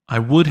I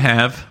would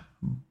have,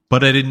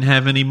 but I didn't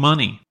have any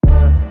money.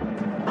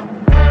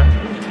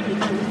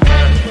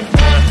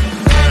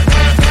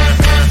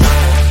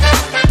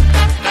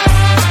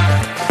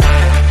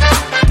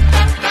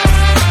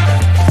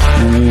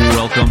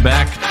 Welcome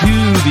back to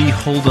the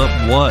Hold Up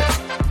What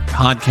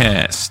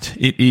podcast.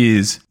 It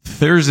is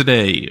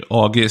Thursday,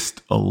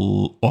 August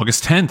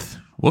 10th.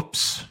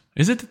 Whoops.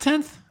 Is it the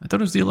 10th? I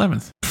thought it was the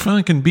 11th.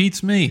 Fucking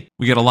beats me.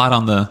 We got a lot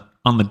on the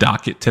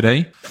docket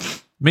today.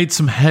 Made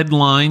some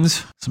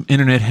headlines, some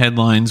internet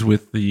headlines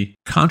with the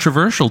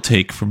controversial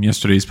take from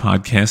yesterday's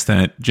podcast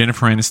that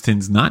Jennifer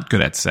Aniston's not good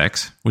at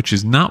sex, which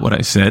is not what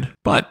I said,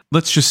 but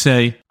let's just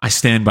say I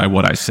stand by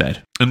what I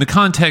said. In the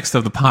context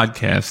of the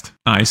podcast,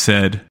 I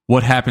said,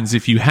 what happens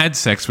if you had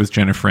sex with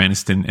Jennifer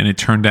Aniston and it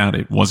turned out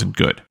it wasn't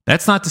good?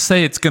 That's not to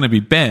say it's going to be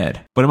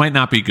bad, but it might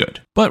not be good.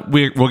 But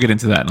we'll get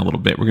into that in a little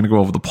bit. We're going to go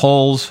over the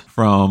polls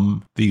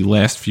from the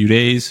last few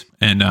days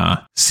and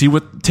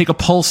take a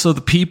pulse of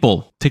the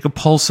people, take a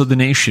pulse of the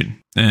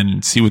nation,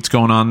 and see what's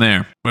going on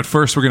there. But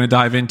first, we're going to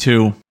dive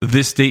into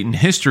this date in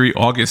history,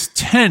 August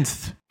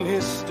 10th.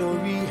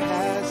 History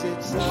has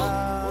its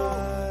eyes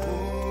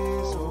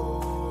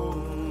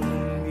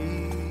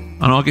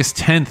On August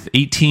 10th,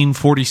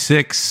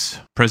 1846,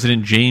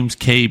 President James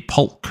K.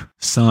 Polk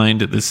signed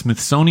the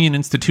Smithsonian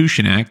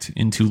Institution Act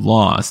into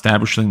law,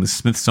 establishing the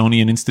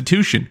Smithsonian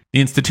Institution.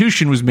 The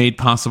institution was made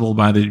possible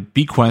by the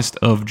bequest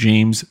of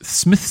James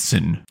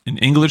Smithson, an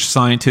English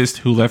scientist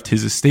who left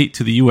his estate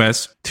to the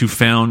U.S. to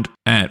found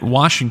at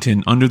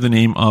Washington under the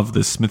name of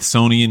the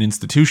Smithsonian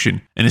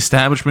Institution, an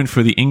establishment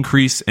for the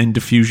increase and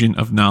diffusion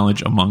of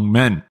knowledge among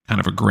men. Kind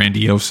of a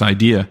grandiose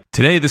idea.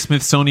 Today, the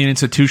Smithsonian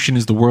Institution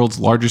is the world's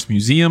largest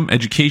museum,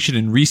 education,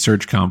 and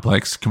research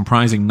complex,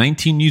 comprising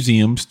 19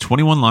 museums,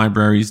 21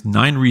 libraries,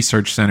 9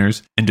 research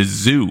centers, and a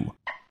zoo.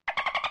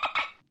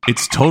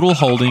 Its total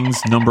holdings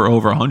number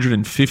over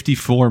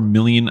 154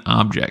 million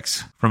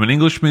objects. From an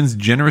Englishman's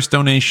generous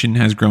donation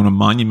has grown a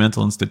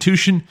monumental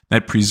institution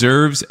that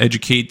preserves,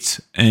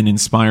 educates, and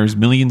inspires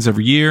millions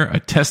every year, a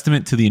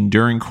testament to the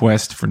enduring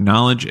quest for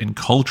knowledge and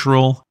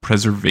cultural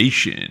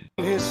preservation.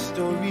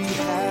 History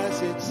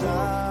has its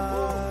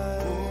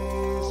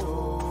eyes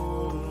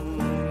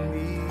on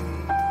me.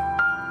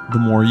 The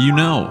more you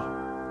know.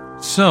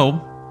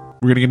 So,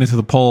 we're going to get into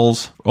the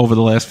polls over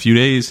the last few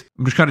days.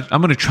 I'm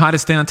going to try to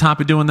stay on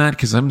top of doing that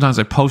because sometimes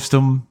I post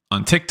them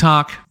on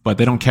TikTok, but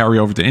they don't carry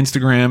over to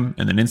Instagram.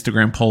 And then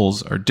Instagram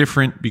polls are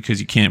different because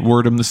you can't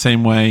word them the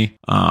same way.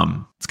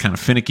 It's kind of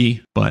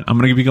finicky, but I'm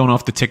going to be going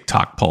off the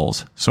TikTok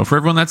polls. So for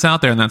everyone that's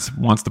out there and that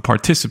wants to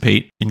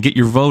participate and get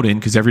your vote in,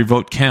 because every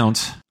vote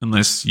counts,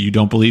 unless you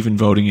don't believe in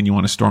voting and you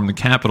want to storm the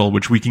Capitol,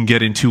 which we can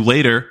get into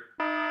later,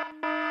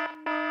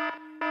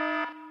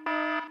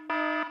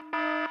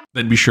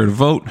 then be sure to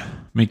vote,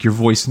 make your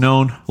voice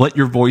known, let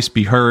your voice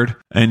be heard,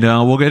 and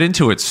we'll get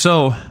into it.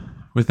 So,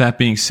 with that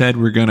being said,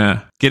 we're going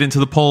to get into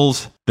the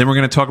polls. Then we're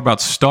going to talk about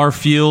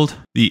Starfield,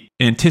 the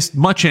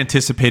much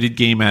anticipated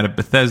game out of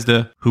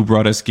Bethesda, who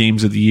brought us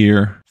games of the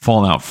year,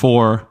 Fallout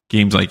 4,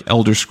 games like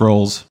Elder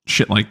Scrolls,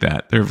 shit like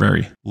that. They're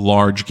very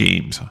large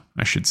games,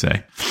 I should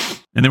say.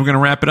 And then we're going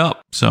to wrap it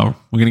up. So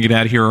we're going to get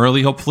out of here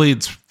early. Hopefully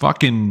it's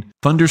fucking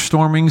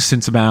thunderstorming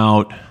since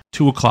about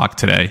 2 o'clock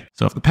today.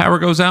 So if the power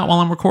goes out while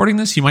I'm recording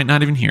this, you might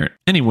not even hear it.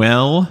 Anyway,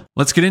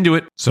 let's get into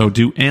it. So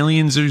do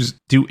aliens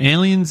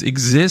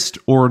exist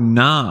or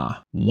nah?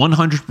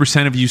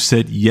 100% of you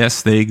said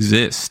yes, they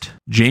exist.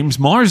 James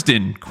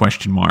Marsden, ?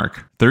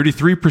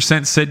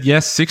 33% said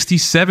yes,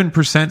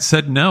 67%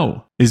 said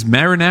no. Is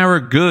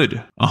marinara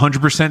good?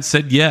 100%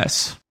 said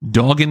yes.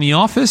 Dog in the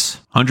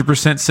office?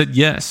 100% said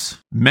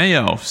yes.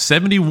 Mayo,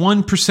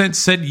 71%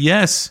 said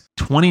yes.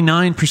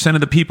 29%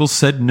 of the people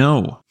said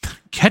no.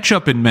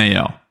 Ketchup and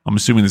mayo. I'm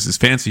assuming this is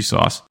fancy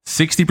sauce.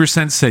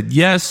 60% said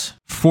yes.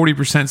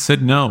 40%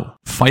 said no.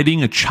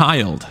 Fighting a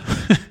child.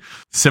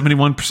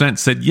 71%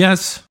 said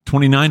yes.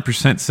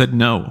 29% said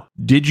no.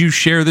 Did you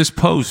share this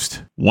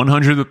post?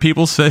 100 of the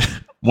people said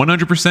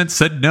 100%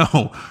 said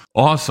no.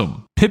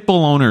 Awesome.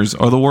 Pitbull owners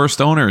are the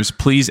worst owners.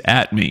 Please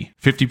at me.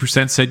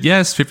 50% said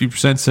yes.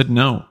 50% said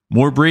no.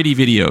 More Brady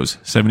videos.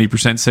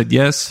 70% said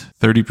yes.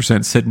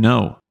 30% said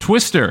no.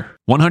 Twister.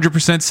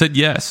 100% said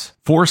yes.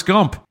 Forrest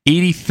Gump.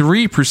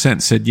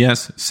 83% said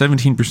yes.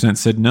 17%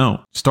 said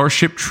no.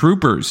 Starship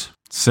Troopers.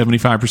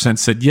 75%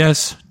 said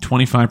yes,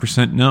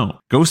 25% no.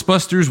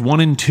 Ghostbusters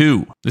 1 and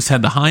 2. This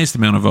had the highest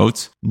amount of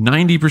votes.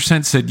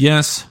 90% said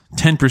yes,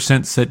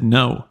 10% said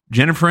no.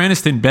 Jennifer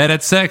Aniston, bad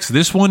at sex.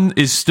 This one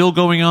is still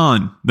going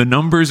on. The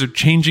numbers are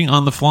changing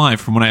on the fly.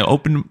 From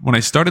when I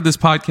started this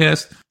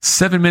podcast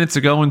 7 minutes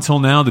ago until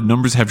now, the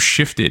numbers have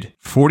shifted.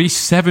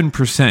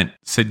 47%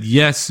 said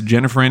yes,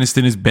 Jennifer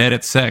Aniston is bad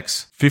at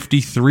sex.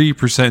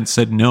 53%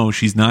 said no,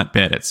 she's not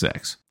bad at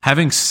sex.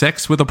 Having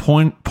sex with a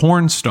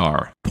porn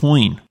star.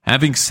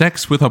 Having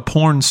sex with a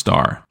porn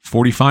star.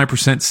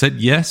 45% said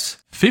yes.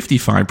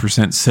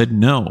 55% said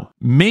no.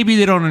 Maybe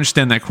they don't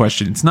understand that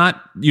question. It's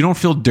not, you don't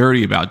feel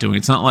dirty about doing it.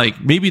 It's not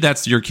like, maybe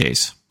that's your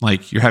case.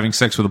 Like you're having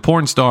sex with a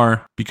porn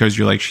star because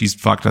you're like, she's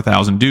fucked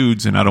 1,000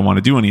 dudes and I don't want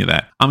to do any of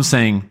that. I'm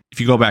saying if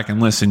you go back and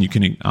listen, you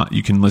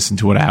can listen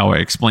to how I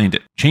explained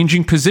it.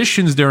 Changing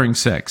positions during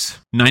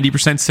sex.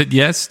 90% said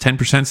yes.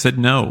 10% said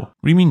no. What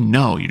do you mean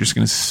no? You're just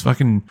going to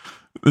fucking...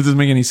 That doesn't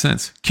make any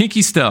sense.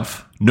 Kinky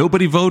stuff.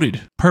 Nobody voted.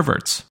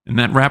 Perverts. And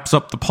that wraps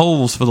up the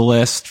polls for the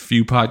last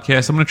few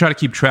podcasts. I'm going to try to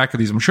keep track of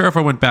these. I'm sure if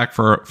I went back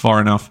far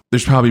enough,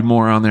 there's probably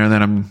more on there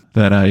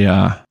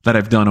that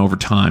I've done over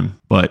time.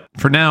 But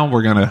for now,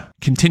 we're going to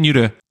continue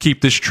to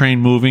keep this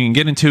train moving and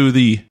get into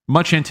the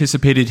much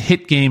anticipated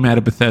hit game out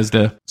of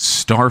Bethesda,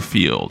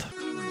 Starfield.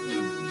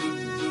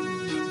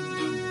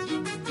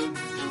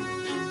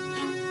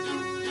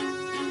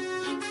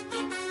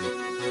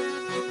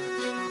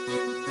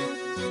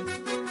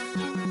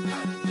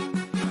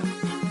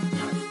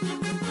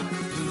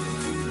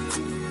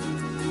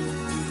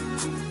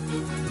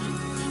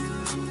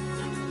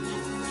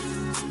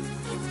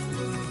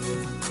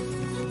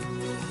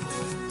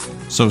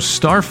 So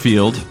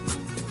Starfield,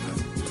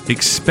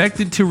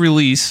 expected to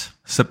release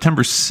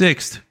September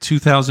 6th,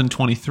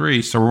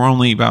 2023, so we're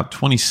only about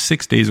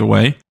 26 days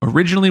away.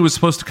 Originally was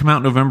supposed to come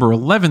out November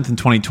 11th in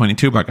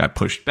 2022, but got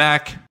pushed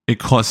back. It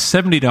costs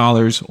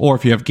 $70, or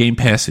if you have Game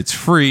Pass, it's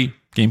free.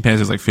 Game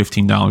Pass is like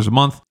 $15 a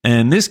month.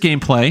 And this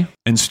gameplay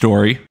and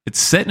story, it's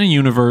set in a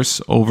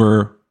universe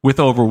with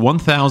over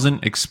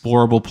 1,000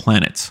 explorable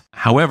planets.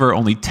 However,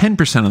 only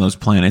 10% of those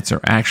planets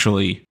are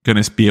actually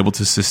going to be able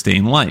to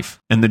sustain life.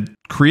 And the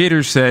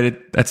creators said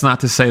that's not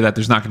to say that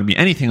there's not going to be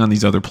anything on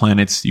these other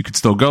planets. You could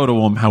still go to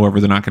them.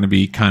 However, they're not going to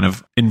be kind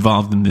of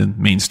involved in the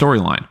main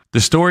storyline. The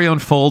story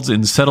unfolds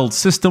in settled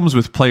systems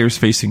with players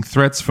facing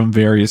threats from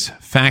various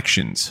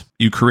factions.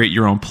 You create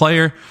your own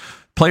player.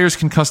 Players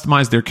can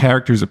customize their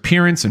character's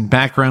appearance and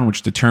background,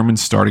 which determines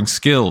starting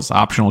skills.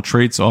 Optional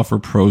traits offer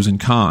pros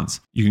and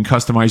cons. You can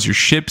customize your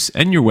ships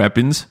and your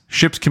weapons.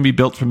 Ships can be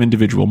built from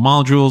individual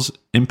modules,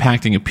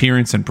 impacting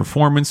appearance and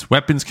performance.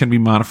 Weapons can be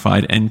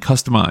modified and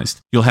customized.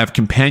 You'll have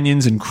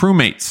companions and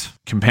crewmates.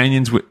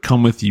 Companions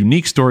come with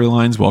unique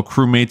storylines, while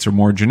crewmates are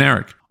more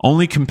generic.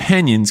 Only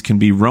companions can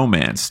be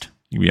romanced.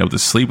 You'll be able to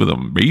sleep with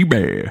them,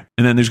 baby.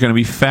 And then there's going to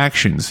be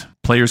factions.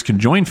 Players can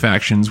join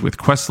factions with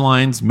quest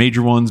lines,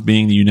 major ones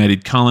being the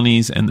United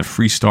Colonies and the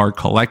Freestar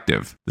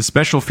Collective. The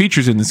special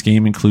features in this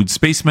game include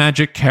space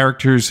magic.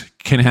 Characters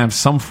can have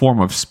some form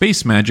of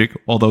space magic,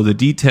 although the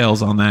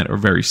details on that are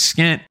very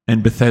scant,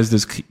 and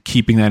Bethesda's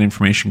keeping that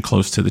information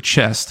close to the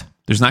chest.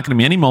 There's not going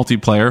to be any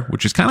multiplayer,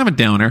 which is kind of a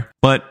downer,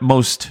 but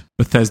most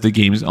Bethesda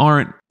games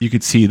aren't. You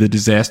could see the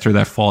disaster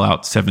that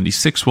Fallout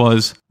 76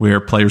 was, where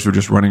players were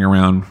just running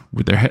around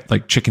with their head,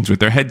 like chickens with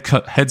their heads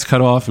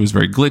cut off. It was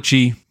very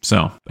glitchy.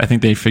 So I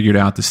think they figured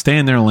out to stay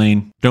in their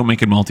lane, don't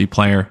make it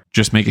multiplayer,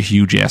 just make a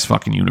huge ass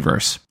fucking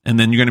universe. And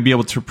then you're going to be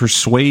able to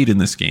persuade in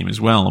this game as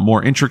well. A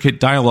more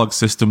intricate dialogue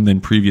system than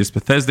previous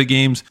Bethesda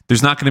games.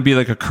 There's not going to be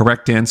like a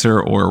correct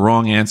answer or a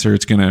wrong answer.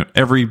 It's going to,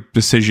 every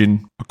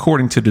decision,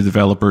 according to the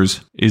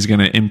developers, is going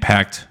to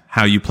impact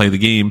how you play the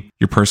game,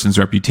 your person's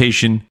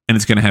reputation, and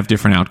it's going to have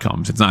different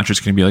outcomes. It's not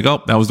just going to be like,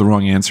 oh, that was the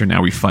wrong answer,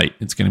 now we fight.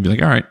 It's going to be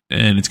like, all right,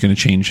 and it's going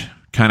to change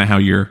kind of how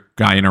your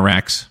guy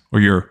interacts, or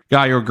your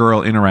guy or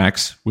girl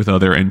interacts with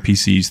other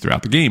NPCs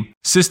throughout the game.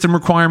 System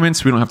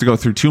requirements, we don't have to go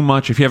through too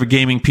much. If you have a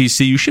gaming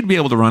PC, you should be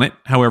able to run it.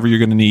 However, you're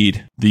going to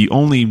need, the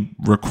only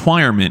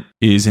requirement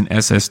is an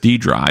SSD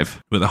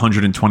drive with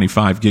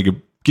 125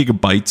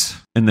 gigabytes.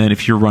 And then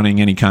if you're running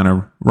any kind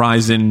of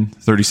Ryzen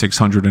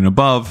 3600 and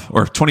above,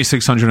 or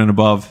 2600 and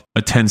above,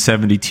 a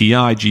 1070 Ti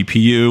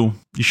GPU,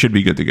 you should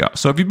be good to go.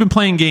 So if you've been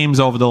playing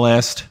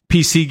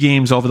PC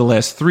games over the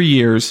last 3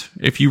 years,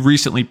 if you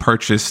recently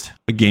purchased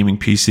a gaming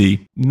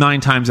PC,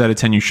 9 times out of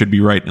 10 you should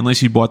be right,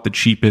 unless you bought the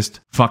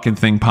cheapest fucking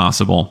thing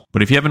possible.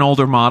 But if you have an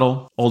older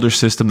model, older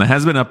system that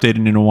hasn't been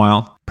updated in a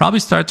while, probably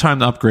start time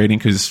to upgrading,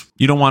 because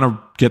you don't want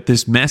to get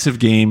this massive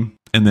game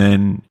and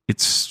then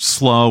it's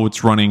slow,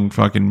 it's running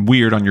fucking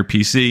weird on your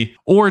PC,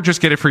 or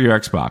just get it for your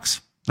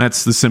Xbox.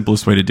 That's the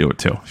simplest way to do it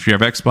too. If you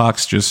have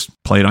Xbox, just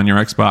play it on your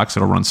Xbox.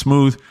 It'll run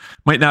smooth.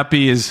 Might not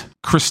be as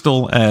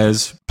crystal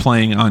as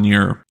playing on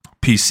your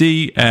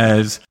PC,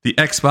 as the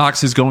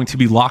Xbox is going to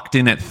be locked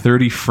in at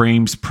 30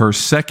 frames per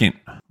second.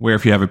 Where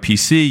if you have a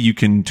PC, you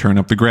can turn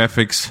up the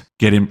graphics,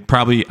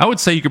 I would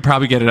say you could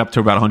probably get it up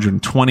to about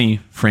 120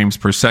 frames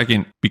per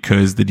second,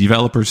 because the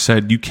developers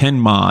said you can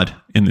mod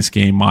in this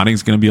game. Modding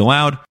is going to be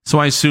allowed. So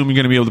I assume you're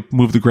going to be able to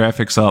move the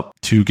graphics up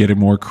to get a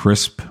more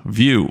crisp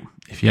view.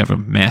 If you have a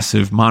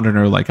massive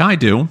monitor like I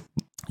do,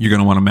 you're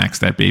going to want to max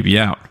that baby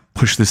out.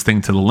 Push this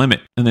thing to the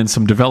limit. And then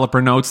some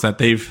developer notes that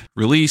they've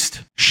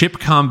released. Ship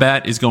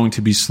combat is going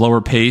to be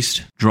slower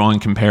paced, drawing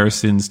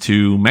comparisons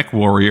to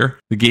MechWarrior.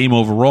 The game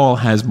overall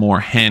has more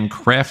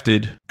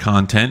handcrafted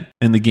content,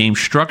 and the game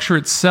structure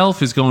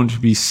itself is going to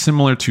be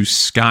similar to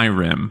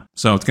Skyrim.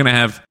 So it's going to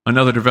have,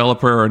 another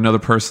developer or another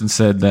person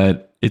said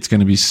that it's going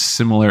to be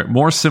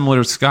more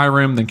similar to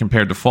Skyrim than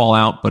compared to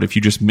Fallout. But if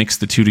you just mix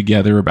the two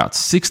together, about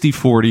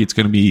 60-40, it's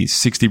going to be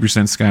 60%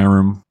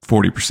 Skyrim,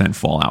 40%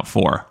 Fallout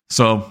 4.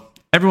 So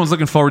everyone's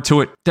looking forward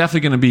to it.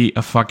 Definitely going to be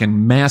a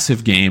fucking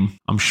massive game.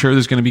 I'm sure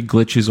there's going to be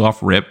glitches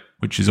off rip,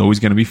 which is always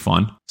going to be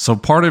fun. So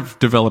part of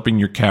developing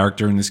your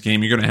character in this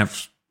game, you're going to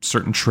have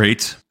certain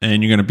traits,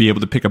 and you're going to be able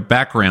to pick a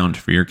background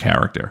for your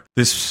character.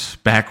 This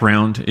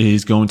background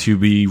is going to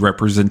be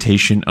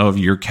representation of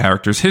your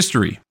character's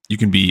history. You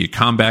can be a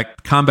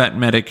combat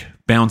medic,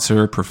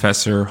 bouncer,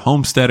 professor,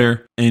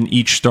 homesteader, and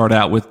each start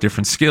out with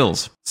different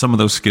skills. Some of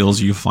those skills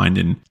you'll find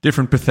in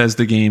different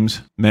Bethesda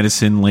games: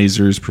 medicine,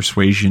 lasers,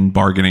 persuasion,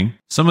 bargaining.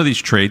 Some of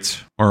these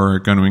traits are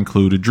going to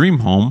include a dream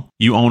home.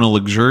 You own a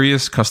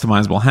luxurious,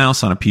 customizable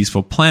house on a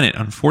peaceful planet.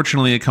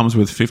 Unfortunately, it comes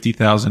with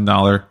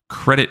 $50,000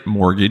 credit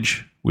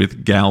mortgage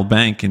with Gal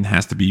Bank and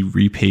has to be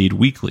repaid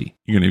weekly.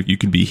 You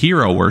can be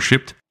hero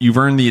worshipped. You've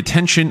earned the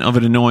attention of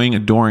an annoying,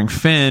 adoring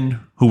fan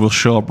who will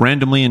show up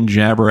randomly and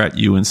jabber at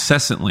you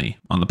incessantly.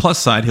 On the plus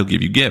side, he'll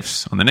give you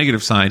gifts. On the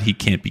negative side, he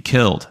can't be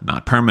killed,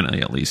 not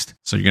permanently at least.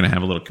 So you're going to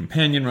have a little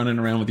companion running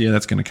around with you.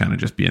 That's going to kind of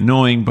just be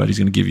annoying, but he's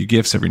going to give you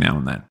gifts every now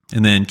and then.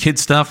 And then kid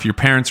stuff, your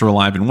parents are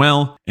alive and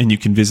well, and you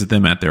can visit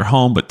them at their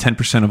home, but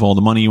 10% of all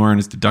the money you earn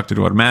is deducted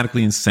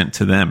automatically and sent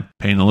to them,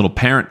 paying a little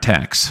parent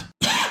tax.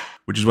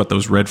 Which is what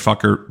those red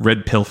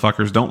pill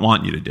fuckers don't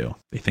want you to do.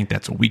 They think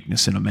that's a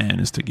weakness in a man,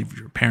 is to give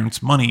your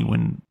parents money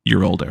when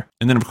you're older.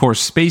 And then, of course,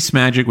 space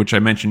magic, which I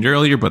mentioned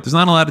earlier, but there's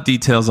not a lot of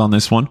details on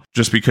this one,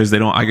 just because they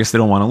don't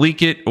want to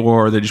leak it,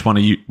 or they just want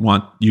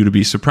you to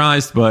be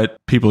surprised. But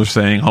people are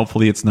saying,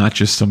 hopefully it's not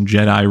just some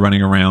Jedi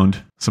running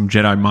around, some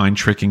Jedi mind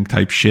tricking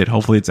type shit.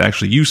 Hopefully it's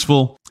actually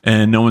useful.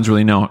 And no one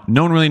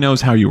really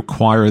knows how you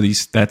acquire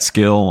that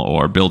skill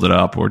or build it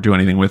up or do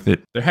anything with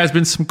it. There has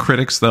been some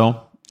critics,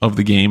 though, of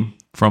the game.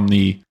 From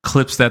the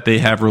clips that they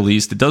have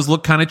released, it does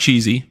look kind of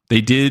cheesy. They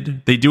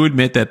do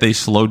admit that they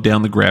slowed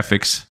down the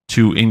graphics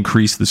to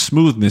increase the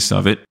smoothness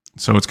of it.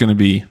 So it's going to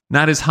be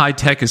not as high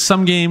tech as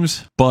some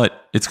games, but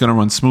it's going to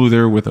run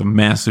smoother. With a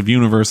massive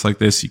universe like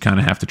this, you kind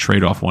of have to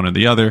trade off one or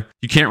the other.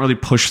 You can't really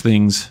push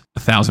things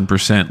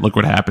 1,000%. Look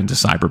what happened to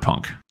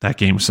Cyberpunk. That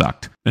game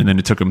sucked. And then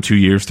it took them 2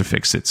 years to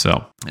fix it.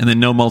 And then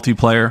no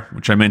multiplayer,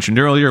 which I mentioned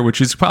earlier,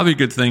 which is probably a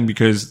good thing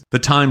because the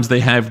times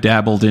they have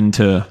dabbled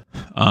into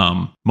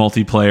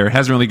multiplayer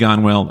hasn't really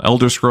gone well.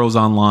 Elder Scrolls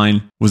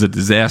Online was a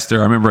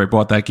disaster. I remember I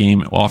bought that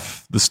game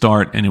off the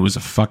start and it was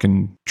a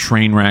fucking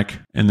train wreck.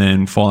 And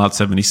then Fallout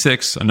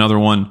 76, another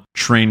one,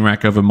 train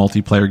wreck of a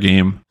multiplayer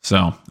game.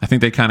 So I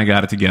think they kind of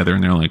got it together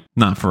and they're like,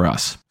 not for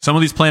us. Some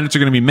of these planets are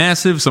going to be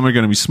massive. Some are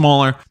going to be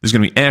smaller. There's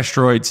going to be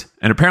asteroids.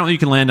 And apparently you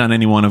can land on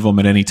any one of them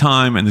at any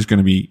time. And there's going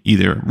to be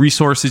either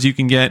resources you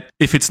can get.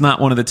 If it's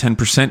not one of the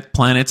 10%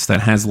 planets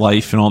that has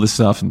life and all this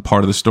stuff and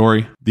part of the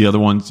story, the other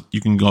ones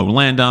you can go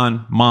land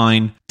on,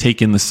 mine,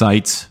 take in the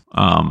sights.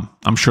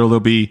 I'm sure there'll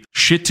be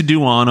shit to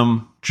do on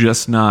them.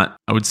 Just not,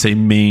 I would say,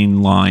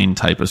 mainline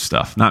type of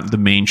stuff, not the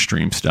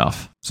mainstream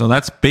stuff. So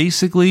that's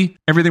basically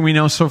everything we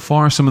know so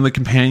far. Some of the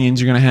companions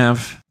you're going to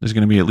have, there's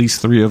going to be at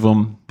least 3 of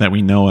them that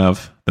we know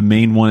of. The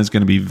main one is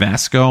going to be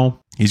Vasco.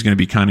 He's going to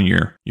be kind of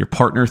your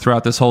partner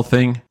throughout this whole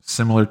thing,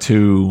 similar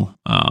to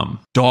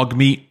Dog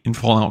Meat in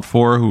Fallout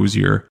 4, who was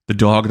the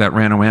dog that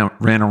ran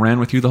around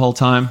with you the whole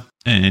time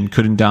and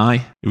couldn't die.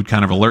 It would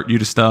kind of alert you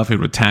to stuff. It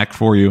would attack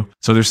for you.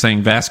 So they're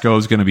saying Vasco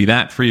is going to be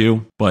that for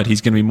you, but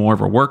he's going to be more of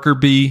a worker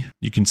bee.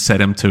 You can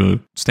set him to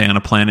stay on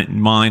a planet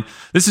and mine.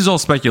 This is all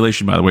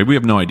speculation, by the way. We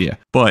have no idea.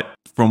 But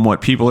from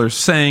what people are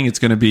saying, it's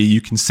going to be you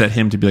can set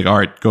him to be like, all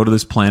right, go to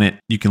this planet.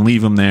 You can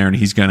leave him there and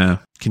he's going to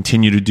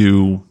continue to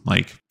do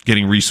like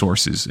getting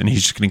resources, and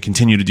he's just going to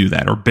continue to do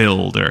that or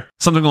build or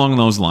something along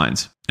those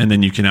lines. And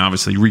then you can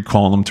obviously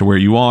recall him to where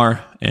you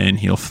are and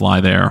he'll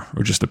fly there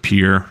or just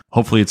appear.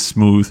 Hopefully it's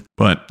smooth.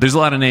 But there's a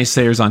lot of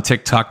naysayers on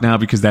TikTok now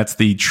because that's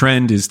the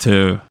trend, is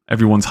to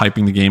everyone's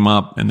hyping the game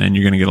up, and then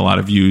you're going to get a lot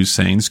of views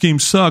saying this game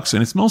sucks.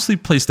 And it's mostly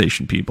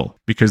PlayStation people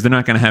because they're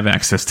not going to have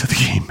access to the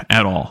game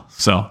at all.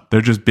 So they're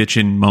just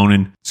bitching,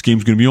 moaning. This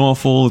game's going to be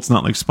awful. It's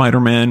not like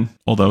Spider-Man.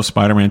 Although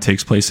Spider-Man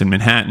takes place in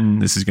Manhattan,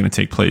 this is going to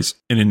take place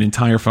in an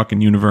entire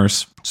fucking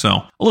universe. So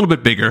a little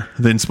bit bigger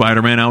than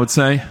Spider-Man, I would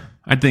say.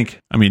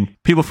 I mean,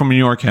 people from New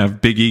York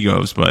have big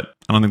egos, but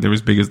I don't think they're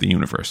as big as the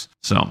universe.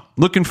 So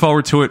looking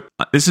forward to it.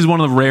 This is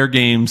one of the rare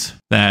games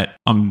that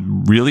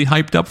I'm really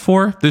hyped up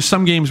for. There's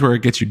some games where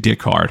it gets your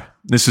dick hard.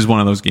 This is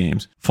one of those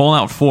games.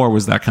 Fallout 4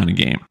 was that kind of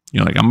game.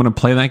 You're like, I'm going to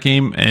play that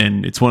game,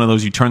 and it's one of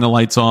those you turn the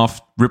lights off,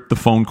 rip the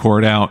phone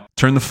cord out,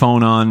 turn the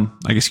phone on.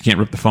 I guess you can't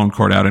rip the phone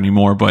cord out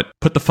anymore, but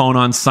put the phone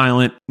on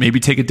silent, maybe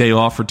take a day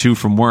off or 2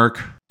 from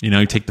work.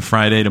 You take the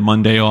Friday to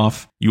Monday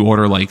off. You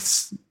order like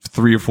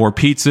 3 or 4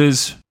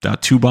 pizzas,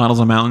 about 2 bottles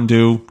of Mountain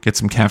Dew, get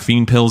some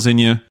caffeine pills in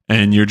you,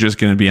 and you're just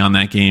going to be on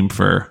that game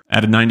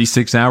out of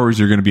 96 hours,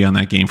 you're going to be on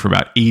that game for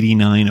about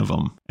 89 of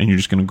them, and you're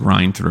just going to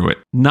grind through it.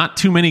 Not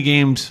too many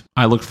games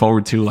I look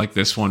forward to like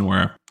this one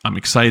where I'm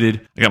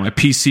excited. I got my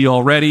PC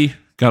all ready,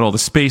 got all the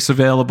space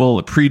available.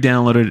 It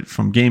pre-downloaded it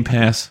from Game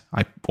Pass.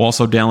 I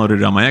also downloaded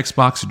it on my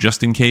Xbox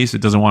just in case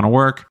it doesn't want to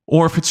work.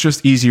 Or if it's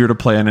just easier to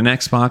play on an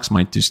Xbox,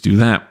 might just do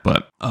that.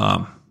 But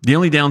the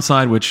only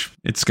downside, which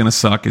it's going to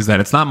suck, is that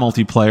it's not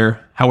multiplayer.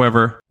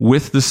 However,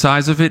 with the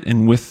size of it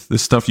and with the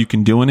stuff you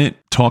can do in it,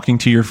 talking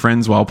to your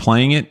friends while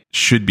playing it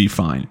should be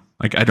fine.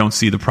 Like, I don't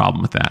see the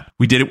problem with that.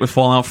 We did it with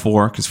Fallout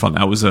 4 because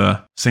that was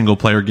a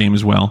single-player game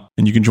as well.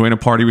 And you can join a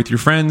party with your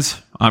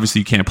friends. Obviously,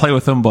 you can't play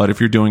with them, but if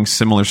you're doing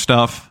similar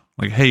stuff,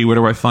 like, hey, where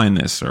do I find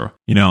this? Or,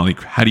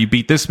 like, how do you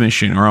beat this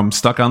mission? Or I'm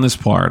stuck on this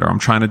part. Or I'm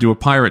trying to do a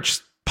pirate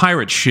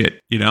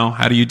shit,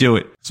 how do you do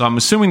it? So I'm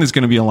assuming there's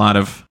going to be a lot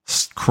of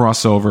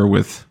crossover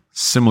with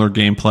similar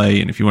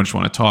gameplay, and if you just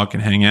want to talk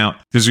and hang out,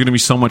 there's going to be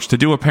so much to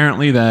do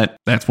apparently that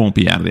won't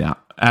be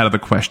out of the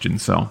question.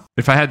 So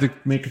if I had to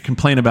make a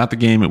complaint about the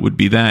game, it would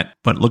be that.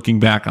 But looking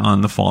back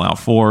on the Fallout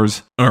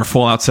 4s or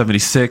Fallout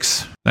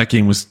 76, that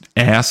game was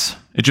ass.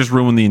 It just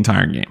ruined the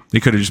entire game. They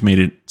could have just made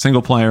it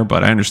single player,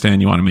 but I understand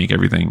you want to make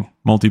everything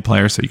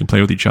multiplayer so you can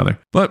play with each other.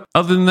 But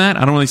other than that,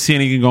 I don't really see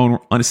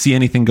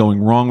anything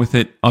going wrong with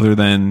it other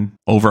than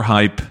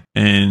overhype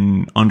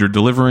and under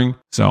delivering.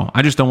 So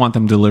I just don't want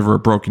them to deliver a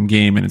broken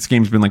game. And this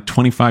game's been like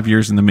 25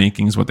 years in the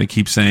making is what they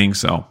keep saying.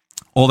 So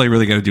all they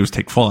really got to do is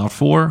take Fallout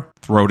 4,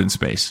 throw it in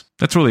space.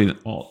 That's really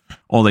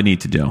all they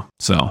need to do.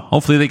 So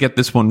hopefully they get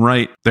this one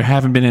right. There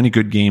haven't been any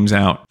good games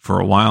out for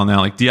a while now.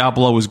 Like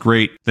Diablo was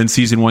great. Then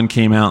Season 1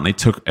 came out and they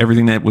took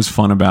everything that was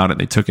fun about it.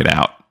 They took it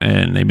out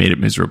and they made it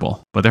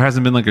miserable. But there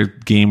hasn't been like a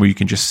game where you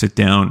can just sit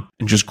down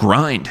and just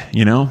grind,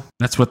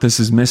 That's what this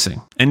is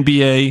missing.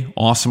 NBA,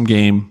 awesome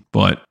game,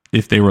 but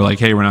if they were like,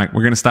 hey, we're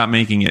going to stop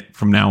making it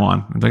from now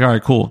on. I'm like, all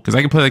right, cool. Because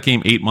I can play that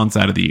game 8 months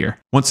out of the year.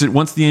 Once the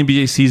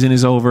NBA season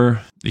is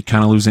over, you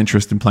kind of lose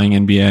interest in playing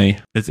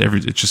NBA. It's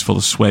just full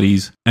of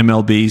sweaties.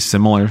 MLB,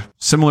 similar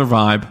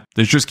vibe.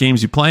 There's just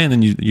games you play and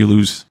then you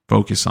lose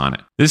focus on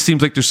it. This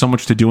seems like there's so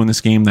much to do in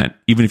this game that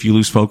even if you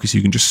lose focus,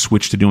 you can just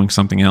switch to doing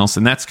something else.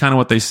 And that's kind of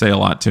what they say a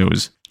lot too,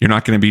 is you're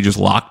not going to be just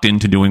locked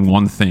into doing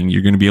one thing.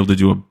 You're going to be able to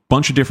do a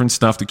bunch of different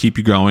stuff to keep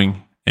you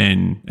going.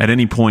 And at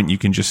any point, you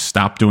can just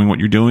stop doing what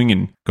you're doing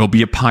and go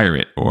be a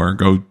pirate or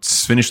go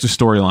finish the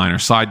storyline or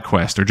side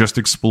quest or just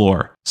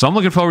explore. So I'm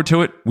looking forward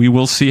to it. We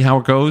will see how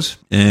it goes.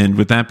 And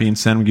with that being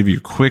said, I'm going to give you a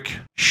quick,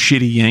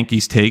 shitty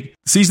Yankees take.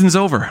 The season's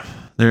over.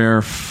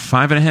 They're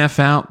 5.5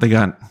 out.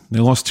 They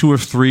lost 2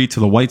 of 3 to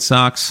the White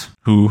Sox,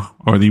 who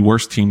are the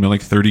worst team. They're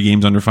like 30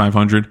 games under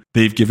 500.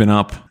 They've given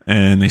up,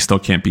 and they still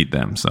can't beat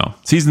them. So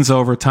season's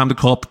over. Time to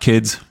call up the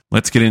kids.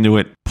 Let's get into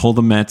it. Pull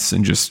the Mets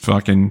and just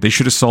they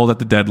should have sold at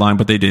the deadline,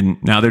 but they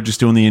didn't. Now they're just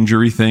doing the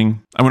injury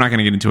thing. And we're not going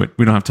to get into it.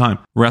 We don't have time.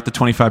 We're at the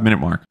 25-minute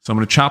mark. So I'm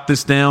going to chop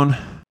this down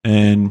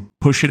and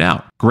push it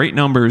out. Great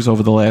numbers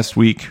over the last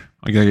week.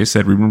 Like I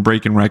said, we've been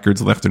breaking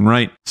records left and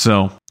right.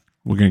 So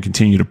we're going to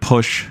continue to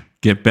push,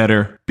 get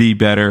better, be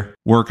better,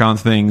 work on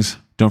things.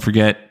 Don't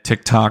forget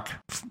TikTok.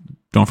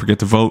 Don't forget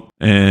to vote.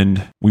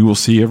 And we will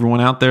see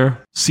everyone out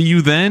there. See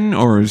you then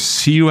or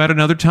see you at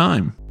another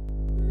time.